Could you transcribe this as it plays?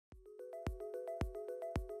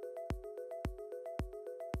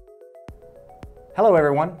Hello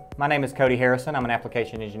everyone, my name is Cody Harrison. I'm an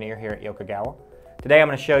application engineer here at Yokogawa. Today I'm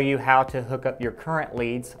going to show you how to hook up your current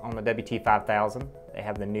leads on the WT5000. They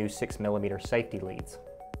have the new 6mm safety leads.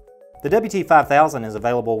 The WT5000 is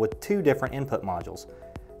available with two different input modules,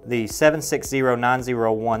 the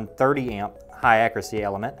 760901 30 amp high accuracy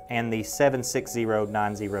element and the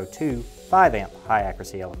 760902 5 amp high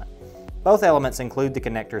accuracy element. Both elements include the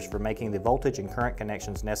connectors for making the voltage and current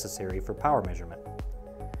connections necessary for power measurement.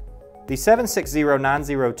 The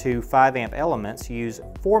 760902 5 amp elements use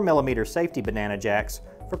 4mm safety banana jacks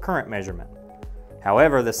for current measurement.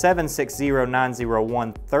 However, the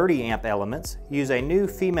 760901 30 amp elements use a new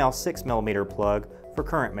female 6mm plug for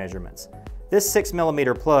current measurements. This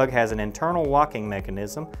 6mm plug has an internal locking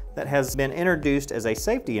mechanism that has been introduced as a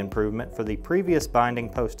safety improvement for the previous binding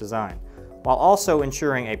post design, while also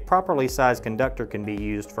ensuring a properly sized conductor can be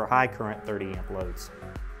used for high current 30 amp loads.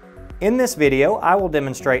 In this video, I will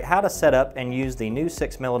demonstrate how to set up and use the new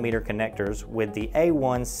 6mm connectors with the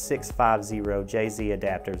A1650JZ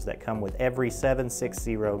adapters that come with every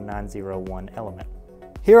 760901 element.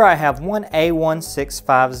 Here I have one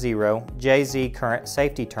A1650JZ current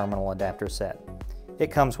safety terminal adapter set. It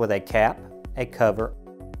comes with a cap, a cover,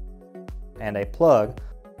 and a plug,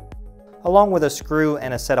 along with a screw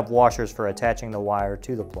and a set of washers for attaching the wire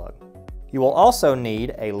to the plug. You will also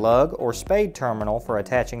need a lug or spade terminal for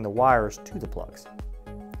attaching the wires to the plugs.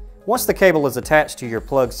 Once the cable is attached to your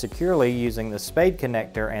plug securely using the spade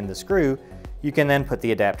connector and the screw, you can then put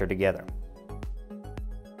the adapter together.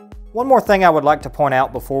 One more thing I would like to point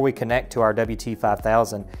out before we connect to our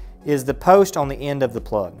WT5000 is the post on the end of the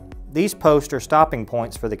plug. These posts are stopping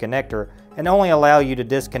points for the connector and only allow you to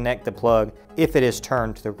disconnect the plug if it is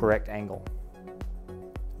turned to the correct angle.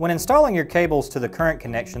 When installing your cables to the current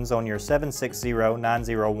connections on your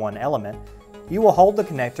 760901 element, you will hold the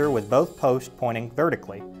connector with both posts pointing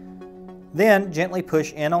vertically. Then gently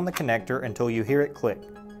push in on the connector until you hear it click.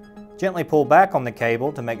 Gently pull back on the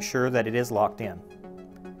cable to make sure that it is locked in.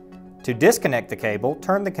 To disconnect the cable,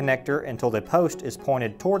 turn the connector until the post is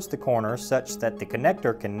pointed towards the corner such that the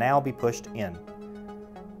connector can now be pushed in.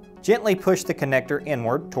 Gently push the connector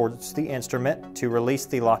inward towards the instrument to release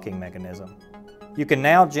the locking mechanism. You can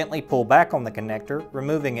now gently pull back on the connector,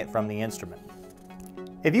 removing it from the instrument.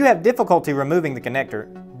 If you have difficulty removing the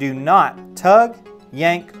connector, do not tug,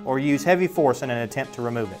 yank, or use heavy force in an attempt to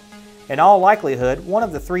remove it. In all likelihood, one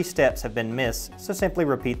of the three steps have been missed, so simply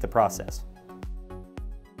repeat the process.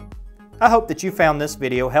 I hope that you found this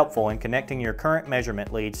video helpful in connecting your current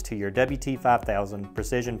measurement leads to your WT5000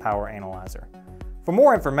 Precision Power Analyzer. For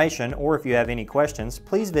more information, or if you have any questions,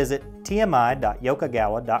 please visit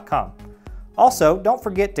tmi.yokogawa.com. Also, don't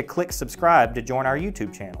forget to click subscribe to join our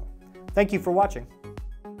YouTube channel. Thank you for watching.